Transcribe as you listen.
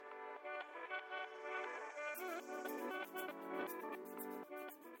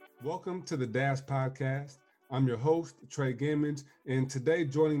Welcome to the Dash Podcast. I'm your host, Trey Gamage, and today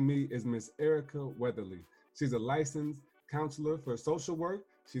joining me is Miss Erica Wortherly. She's a licensed counselor for social work.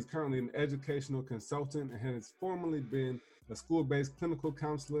 She's currently an educational consultant and has formerly been a school-based clinical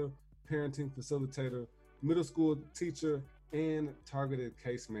counselor, parenting facilitator, middle school teacher, and targeted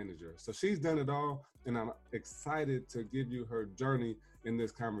case manager. So she's done it all, and I'm excited to give you her journey in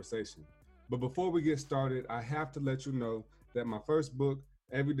this conversation. But before we get started, I have to let you know that my first book,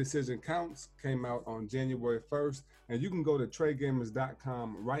 Every Decision Counts, came out on January 1st, and you can go to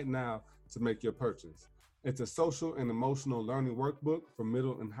TreyGamers.com right now to make your purchase. It's a social and emotional learning workbook for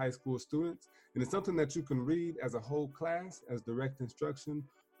middle and high school students, and it's something that you can read as a whole class as direct instruction,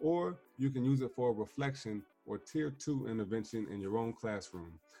 or you can use it for a reflection or tier 2 intervention in your own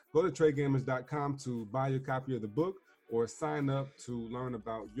classroom. Go to TreyGamers.com to buy your copy of the book or sign up to learn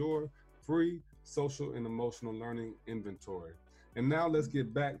about your free social and emotional learning inventory. And now let's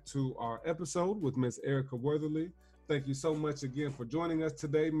get back to our episode with Miss Erica Wortherly. Thank you so much again for joining us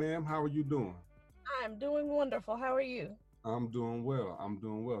today, ma'am. How are you doing? I'm doing wonderful. How are you? I'm doing well. I'm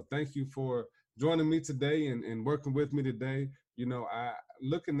doing well. Thank you for joining me today and working with me today. You know,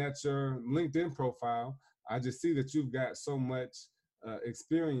 looking at your LinkedIn profile, I just see that you've got so much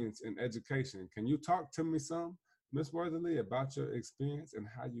experience in education. Can you talk to me some, Miss Wortherly, about your experience and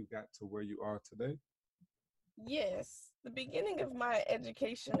how you got to where you are today? Yes, the beginning of my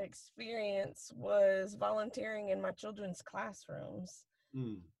education experience was volunteering in my children's classrooms.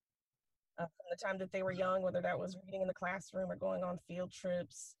 Mm. From the time that they were young, whether that was reading in the classroom or going on field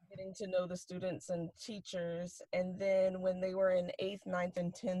trips, getting to know the students and teachers. And then when they were in 8th, ninth,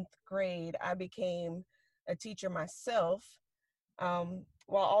 and 10th grade, I became a teacher myself, while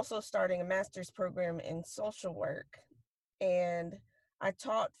also starting a master's program in social work. And I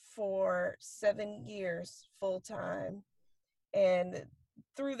taught for 7 years full time. And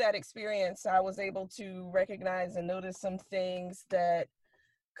through that experience, I was able to recognize and notice some things that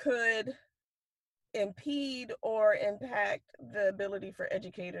could impede or impact the ability for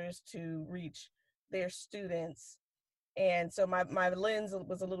educators to reach their students. And so my lens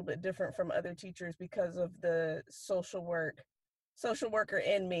was a little bit different from other teachers because of the social worker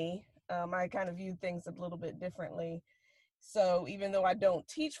in me. I kind of viewed things a little bit differently. So even though I don't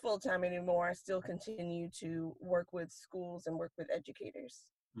teach full time anymore, I still continue to work with schools and work with educators.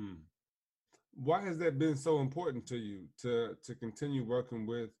 Mm. Why has that been so important to you to continue working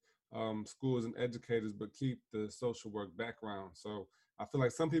with schools and educators, but keep the social work background? So I feel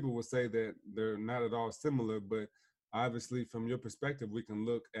like some people would say that they're not at all similar, but obviously from your perspective, we can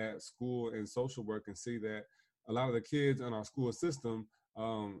look at school and social work and see that a lot of the kids in our school system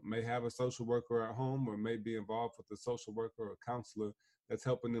may have a social worker at home or may be involved with a social worker or counselor that's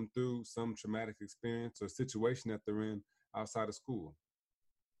helping them through some traumatic experience or situation that they're in outside of school.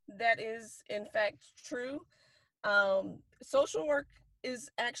 That is, in fact, true. Social work is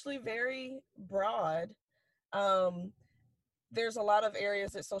actually very broad. Um, there's a lot of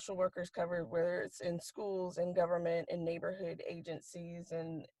areas that social workers cover, whether it's in schools, in government, in neighborhood agencies,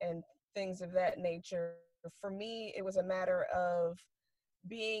 and things of that nature. For me, it was a matter of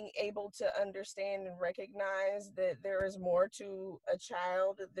being able to understand and recognize that there is more to a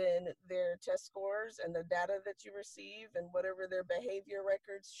child than their test scores and the data that you receive and whatever their behavior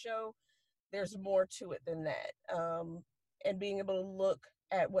records show. There's more to it than that. And being able to look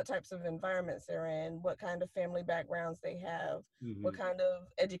at what types of environments they're in, what kind of family backgrounds they have, what Mm-hmm. kind of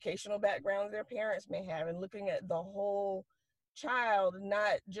educational backgrounds their parents may have, and looking at the whole child,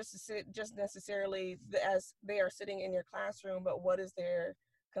 not just necessarily as they are sitting in your classroom, but what is their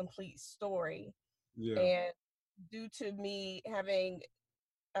complete story. Yeah. And due to me having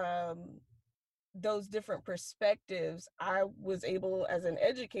um, those different perspectives, I was able as an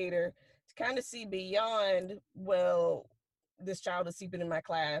educator to kind of see beyond, well, this child is sleeping in my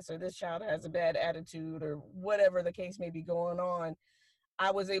class, or this child has a bad attitude, or whatever the case may be going on. I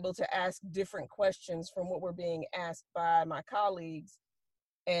was able to ask different questions from what were being asked by my colleagues,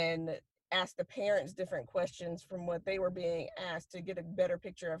 and ask the parents different questions from what they were being asked, to get a better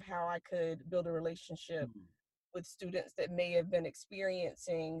picture of how I could build a relationship Mhm. with students that may have been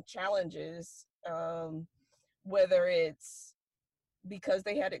experiencing challenges, whether it's because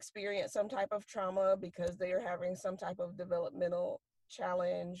they had experienced some type of trauma, because they are having some type of developmental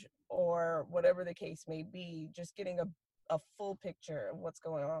challenge, or whatever the case may be, just getting a full picture of what's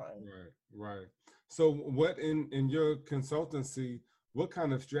going on. Right, right. So what in your consultancy, what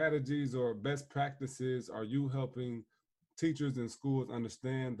kind of strategies or best practices are you helping teachers and schools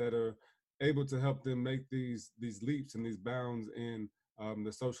understand that are able to help them make these leaps and these bounds in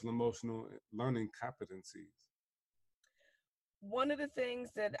the social emotional learning competencies? One of the things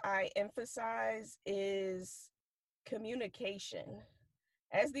that I emphasize is communication.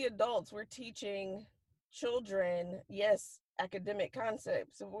 As the adults, we're teaching children, yes, academic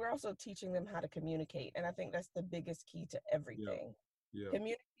concepts, but we're also teaching them how to communicate. And I think that's the biggest key to Yeah. everything. Yeah.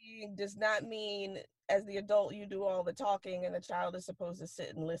 Communicating does not mean as the adult you do all the talking and the child is supposed to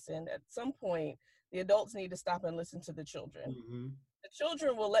sit and listen. At some point, the adults need to stop and listen to the children. Mm-hmm. The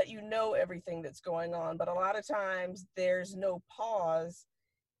children will let you know everything that's going on, but a lot of times there's no pause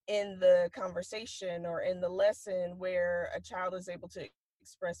in the conversation or in the lesson where a child is able to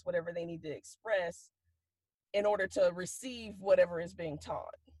express whatever they need to express in order to receive whatever is being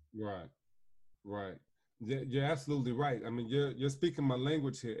taught. Right. Right. Yeah, you're absolutely right. I mean, you're speaking my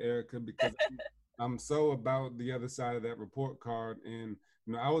language here, Erica, because I'm so about the other side of that report card. And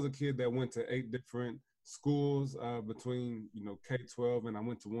I was a kid that went to 8 different schools between K-12, and I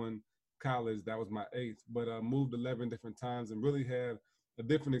went to one college that was my eighth. But moved 11 different times and really had a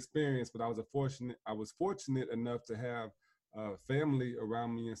different experience. But I was fortunate enough to have family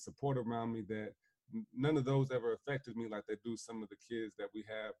around me and support around me that none of those ever affected me like they do some of the kids that we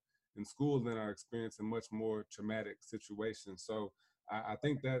have in school that are experiencing much more traumatic situations. So I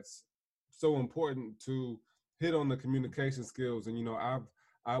think that's so important to hit on the communication skills. And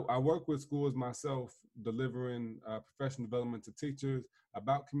I work with schools myself, delivering professional development to teachers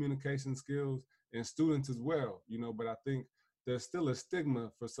about communication skills and students as well. But I think there's still a stigma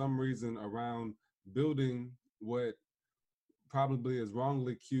for some reason around building what probably is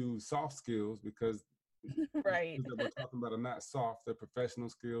wrongly cued soft skills, because the Right. skills that we're talking about are not soft. They're professional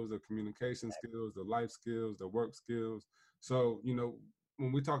skills, they're communication skills, they're life skills, they're work skills. So,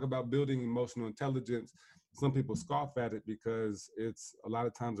 when we talk about building emotional intelligence, some people scoff at it because it's a lot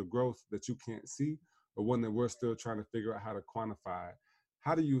of times a growth that you can't see, or one that we're still trying to figure out how to quantify.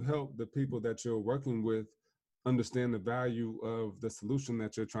 How do you help the people that you're working with understand the value of the solution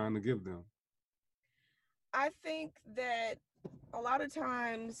that you're trying to give them? I think that a lot of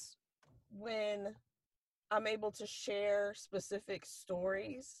times when I'm able to share specific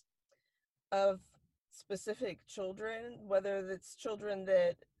stories of specific children, whether it's children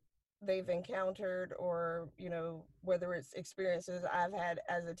that they've encountered or, whether it's experiences I've had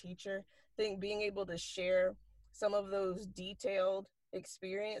as a teacher, I think being able to share some of those detailed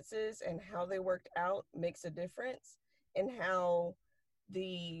experiences and how they worked out makes a difference in how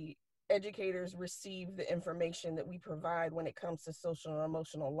the educators receive the information that we provide when it comes to social and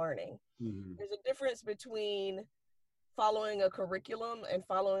emotional learning. Mm-hmm. There's a difference between following a curriculum and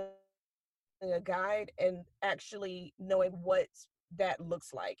following a guide and actually knowing what that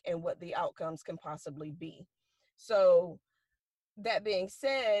looks like and what the outcomes can possibly be. So, that being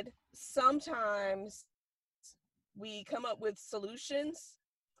said, sometimes we come up with solutions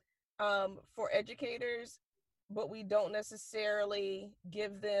for educators, but we don't necessarily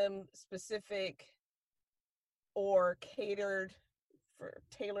give them specific or catered for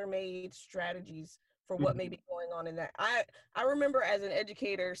tailor-made strategies for what may Mm-hmm. be going on in that. I remember as an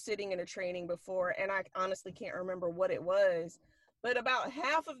educator sitting in a training before, and I honestly can't remember what it was, but about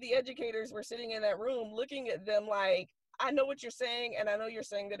half of the educators were sitting in that room looking at them like, I know what you're saying and I know you're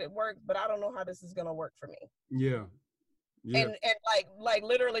saying that it worked, but I don't know how this is going to work for me. Yeah. Yeah. And like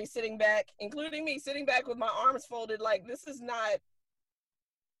literally sitting back, including me sitting back with my arms folded like this is not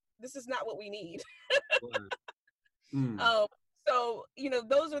what we need. Right. Mm. Um, so,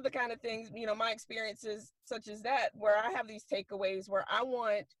 those are the kind of things, my experiences such as that, where I have these takeaways where I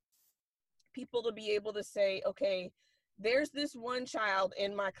want people to be able to say, okay, there's this one child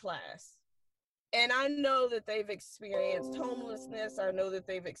in my class, and I know that they've experienced homelessness. I know that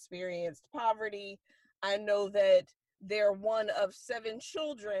they've experienced poverty. I know that they're one of 7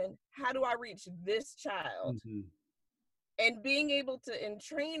 children. How do I reach this child? Mm-hmm. And being able to, in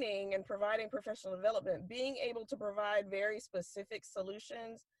training and providing professional development, being able to provide very specific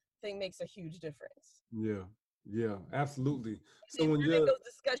solutions, I think makes a huge difference. Yeah. Yeah. Absolutely. And So then when having you're those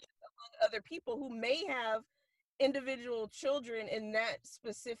discussions among other people who may have individual children in that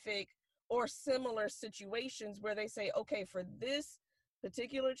specific or similar situations where they say, okay, for this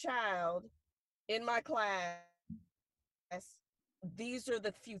particular child in my class, these are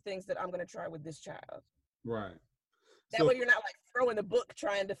the few things that I'm going to try with this child. right. That way So you're not like throwing the book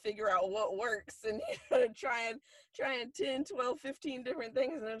trying to figure out what works and trying 10, 12, 15 different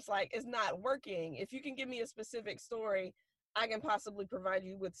things, and it's like it's not working. If you can give me a specific story, I can possibly provide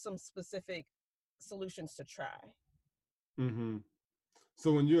you with some specific solutions to try. hmm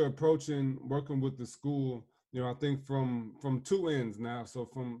so when you're approaching working with the school, I think from two ends now. So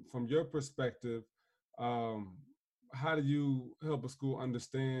from your perspective, um, how do you help a school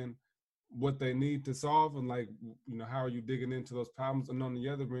understand what they need to solve, and like, you know, how are you digging into those problems? And on the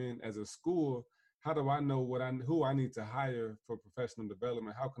other end, as a school, how do I know who I need to hire for professional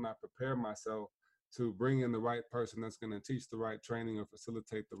development? How can I prepare myself to bring in the right person that's going to teach the right training or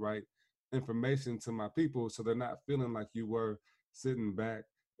facilitate the right information to my people, so they're not feeling like you were sitting back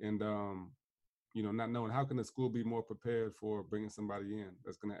and you know, not knowing how can the school be more prepared for bringing somebody in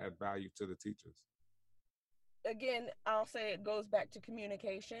that's going to add value to the teachers. Again, I'll say it goes back to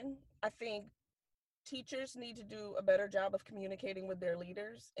communication. I think teachers need to do a better job of communicating with their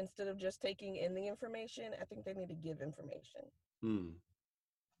leaders instead of just taking in the information. I think they need to give information. Mm.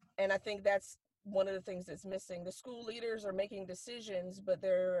 And I think that's one of the things that's missing. The school leaders are making decisions, but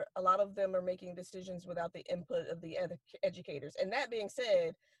they're a lot of them are making decisions without the input of the educators. And that being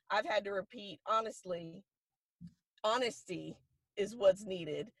said, I've had to repeat honestly, honesty is what's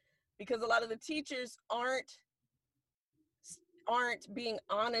needed, because a lot of the teachers aren't being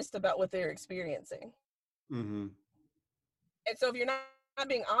honest about what they're experiencing. Mm-hmm. And so if you're not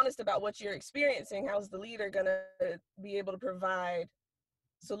being honest about what you're experiencing, how's the leader going to be able to provide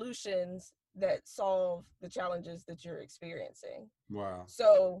solutions that solve the challenges that you're experiencing? Wow.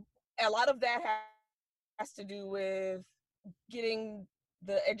 So a lot of that has to do with getting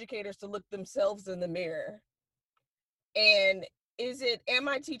the educators to look themselves in the mirror. And am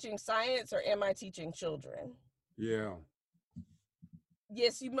I teaching science or am I teaching children? Yeah.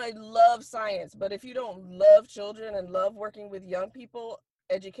 Yes, you might love science, but if you don't love children and love working with young people,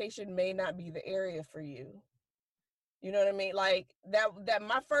 education may not be the area for you. You know what I mean? Like that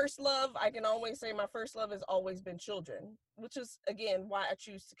my first love, I can always say my first love has always been children, which is again why I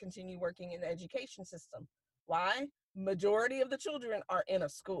choose to continue working in the education system. Why? Majority of the children are in a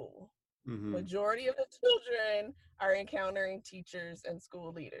school. Mm-hmm. Majority of the children are encountering teachers and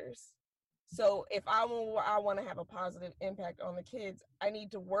school leaders. So if I want to have a positive impact on the kids, I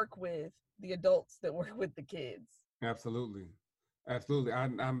need to work with the adults that work with the kids. Absolutely. Absolutely.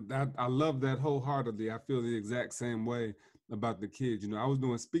 I love that wholeheartedly. I feel the exact same way about the kids. You know, I was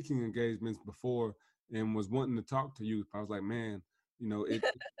doing speaking engagements before and was wanting to talk to youth. I was like, man, you know,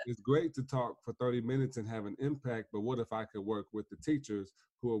 it's great to talk for 30 minutes and have an impact, but what if I could work with the teachers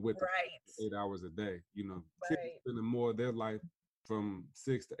who are with the Right. 8 hours a day? You know, kids are Right. spending more of their life from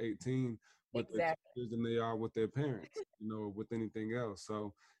 6 to 18 with their Exactly. teachers than they are with their parents, you know, or with anything else.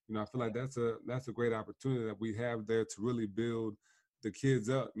 So, you know, I feel like that's a great opportunity that we have there to really build the kids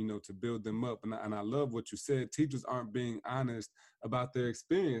up, you know, to build them up. And I love what you said. Teachers aren't being honest about their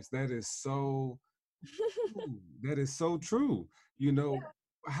experience. That is so true. That is so true. You know,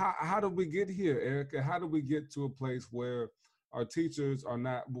 how did we get here, Erica? How do we get to a place where our teachers are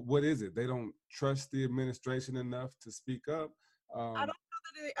not, what is it? They don't trust the administration enough to speak up. Um,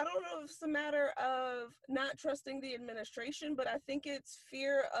 I don't know if it's a matter of not trusting the administration, but I think it's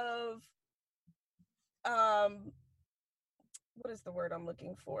fear of um what is the word I'm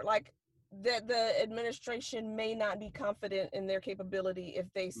looking for? Like that the administration may not be confident in their capability if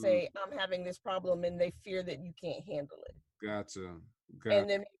they mm, say I'm having this problem and they fear that you can't handle it. gotcha. And Gotcha.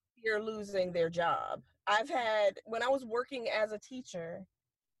 then fear losing their job. I've had when I was working as a teacher,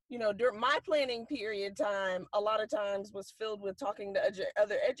 you know, during my planning period time, a lot of times was filled with talking to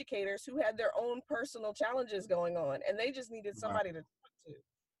other educators who had their own personal challenges going on, and they just needed Wow. somebody to talk to.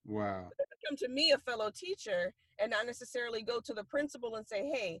 Wow. Come to me, a fellow teacher, and not necessarily go to the principal and say,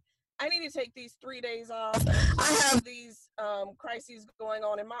 "Hey, I need to take these 3 days off. I have these crises going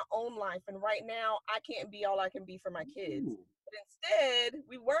on in my own life, and right now I can't be all I can be for my kids." Ooh. But instead,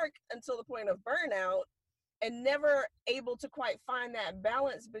 we work until the point of burnout and never able to quite find that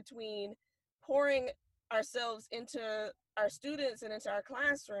balance between pouring ourselves into our students and into our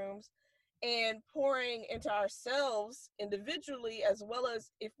classrooms and pouring into ourselves individually, as well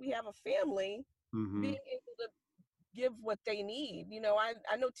as if we have a family, Mm-hmm. being able to give what they need. You know,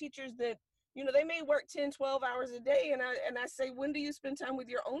 I know teachers that, you know, they may work 10, 12 hours a day, and I say, when do you spend time with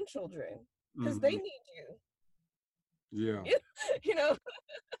your own children? Because they Mm-hmm. need Yeah. you. You know.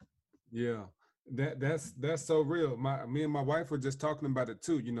 Yeah, that's so real. Me and my wife were just talking about it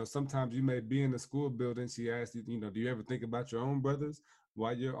too. You know, sometimes you may be in the school building. She asked you, you know, do you ever think about your own brothers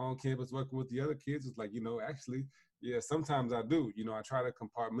while you're on campus working with the other kids? It's like, you know, actually, yeah, sometimes I do. You know, I try to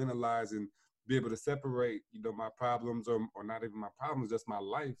compartmentalize and be able to separate, you know, my problems or not even my problems, just my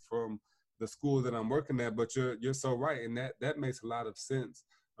life from the school that I'm working at. But you're so right, and that makes a lot of sense.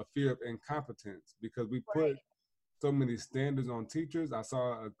 A fear of incompetence because we put Right. so many standards on teachers. I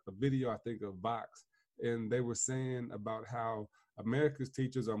saw a video, I think, of Vox, and they were saying about how America's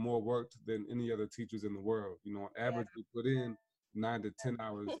teachers are more worked than any other teachers in the world. You know, on Yeah. average, we put in 9 to 10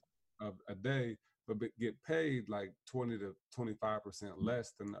 hours of a day, get paid like 20 to 25%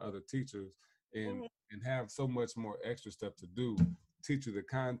 less than the other teachers, and Mhm. and have so much more extra stuff to do. Teach you the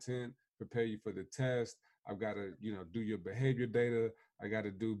content, prepare you for the test. I've got to, do your behavior data. I got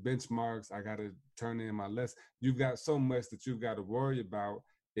to do benchmarks. I got to turn in my lesson. You've got so much that you've got to worry about,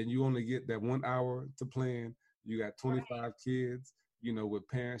 and you only get that 1 hour to plan. You got Right. 25 kids, with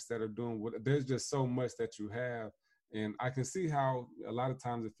parents that are doing what. There's just so much that you have, and I can see how a lot of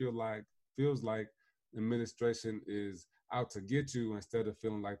times it feels like administration is out to get you instead of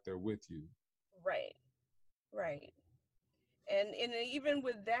feeling like they're with you. Right. Right. And even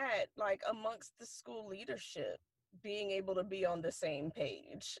with that, like amongst the school leadership, being able to be on the same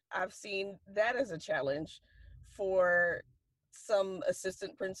page, I've seen that as a challenge for some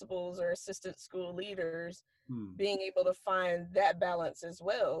assistant principals or assistant school leaders, Hmm. being able to find that balance as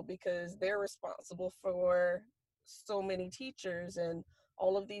well, because they're responsible for so many teachers and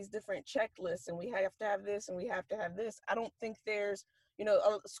all of these different checklists, and we have to have this and we have to have this. I don't think there's,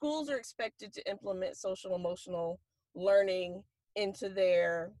 schools are expected to implement social emotional learning into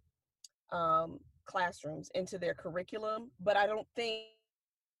their classrooms, into their curriculum, but I don't think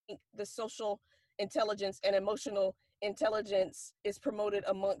the social intelligence and emotional intelligence is promoted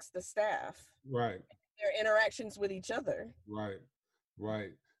amongst the staff, Right. their interactions with each other. Right,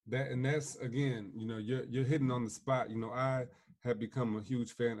 right. That's again, you're hitting on the spot. I have become a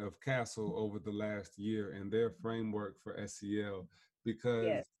huge fan of Castle over the last year and their framework for SEL because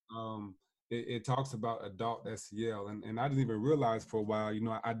Yes. it talks about adult SEL, and I didn't even realize for a while.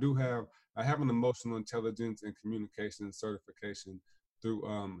 I have an emotional intelligence and communication certification through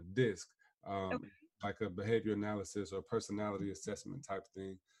DISC, um, Okay. like a behavior analysis or personality assessment type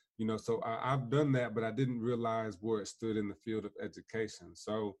thing. So I've done that, but I didn't realize where it stood in the field of education.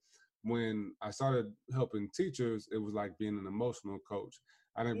 So when I started helping teachers, it was like being an emotional coach.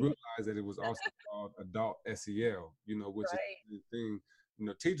 I didn't Mhm. realize that it was also called adult SEL, which is Right. the thing.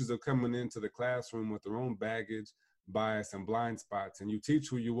 Teachers are coming into the classroom with their own baggage, bias, and blind spots, and you teach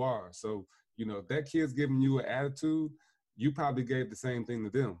who you are. So, if that kid's giving you an attitude, you probably gave the same thing to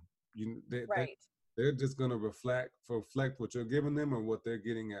them. Right. They're just going to reflect what you're giving them or what they're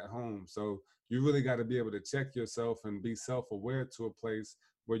getting at home. So you really got to be able to check yourself and be self-aware to a place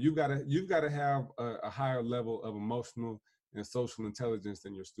where you've got to have a higher level of emotional and social intelligence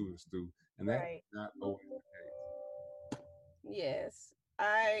than your students do, and that's Right. not always the Yes.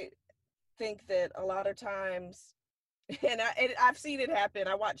 I think that a lot of times, and I've seen it happen.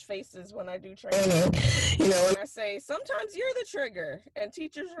 I watch faces when I do training, and I say, sometimes you're the trigger. And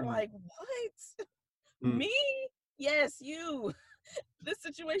teachers are case. like, what? Mm, Me? Yes, you. This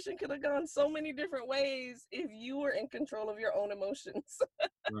situation could have gone so many different ways if you were in control of your own emotions.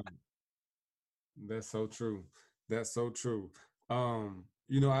 right. That's so true. That's so true.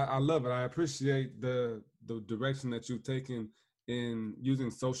 I love it. I appreciate the direction that you've taken in using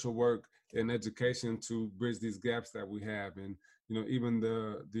social work and education to bridge these gaps that we have, and even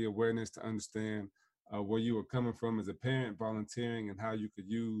the awareness to understand where you were coming from as a parent, volunteering, and how you could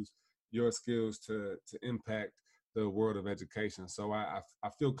use your skills to impact the world of education. So I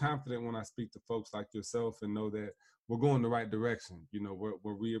feel confident when I speak to folks like yourself and know that we're going the right direction.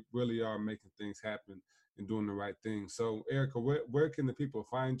 Where we really are making things happen and doing the right thing. So, Erica, where can the people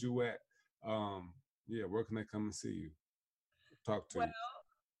find you at? Yeah, where can they come and see you, talk to Well, you?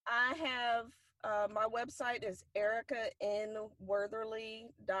 I have my website is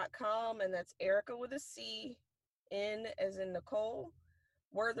ericanwortherly.com, and that's Erica with a C, N as in Nicole.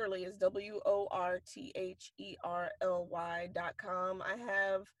 Wortherly is WORTHERLY.com. I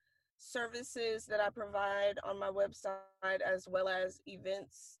have services that I provide on my website, as well as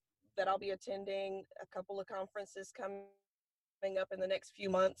events that I'll be attending, a couple of conferences coming up in the next few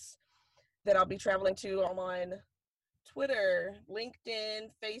months that I'll be traveling to. I'm on Twitter, LinkedIn,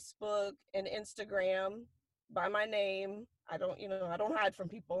 Facebook, and Instagram by my name. I don't hide from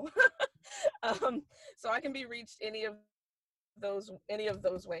people. um, so I can be reached any of those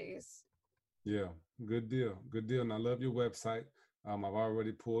ways. Yeah, good deal, good deal. And I love your website. I've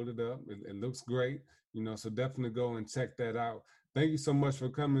already pulled it up. It looks great. So definitely go and check that out. Thank you so much for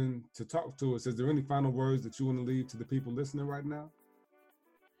coming to talk to us. Is there any final words that you want to leave to the people listening right now?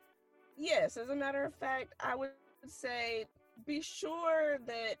 Yes, as a matter of fact, I would say be sure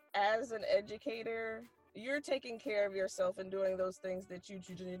that as an educator, you're taking care of yourself and doing those things that you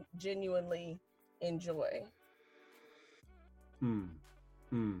genuinely enjoy. Mm,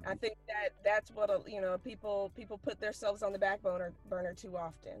 mm, I think that that's what people put themselves on the back burner too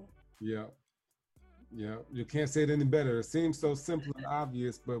often. yeah. Yeah, you can't say it any better. It seems so simple and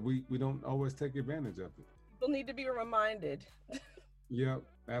obvious, but we don't always take advantage of it. People need to be reminded. Yep,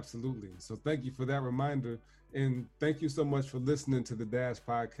 Absolutely. So thank you for that reminder. And thank you so much for listening to the Dash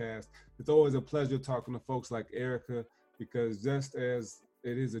podcast. It's always a pleasure talking to folks like Erica, because just as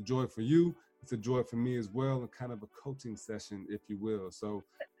it is a joy for you, it's a joy for me as well, and kind of a coaching session, if you will. So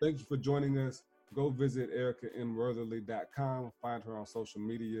thank you for joining us. Go visit ericanwortherly.com, find her on social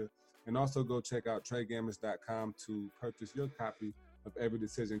media, and also go check out TreyGamers.com to purchase your copy of Every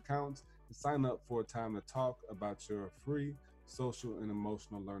Decision Counts and sign up for a time to talk about your free social and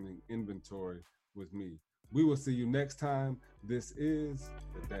emotional learning inventory with me. We will see you next time. This is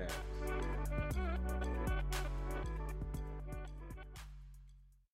The Dash.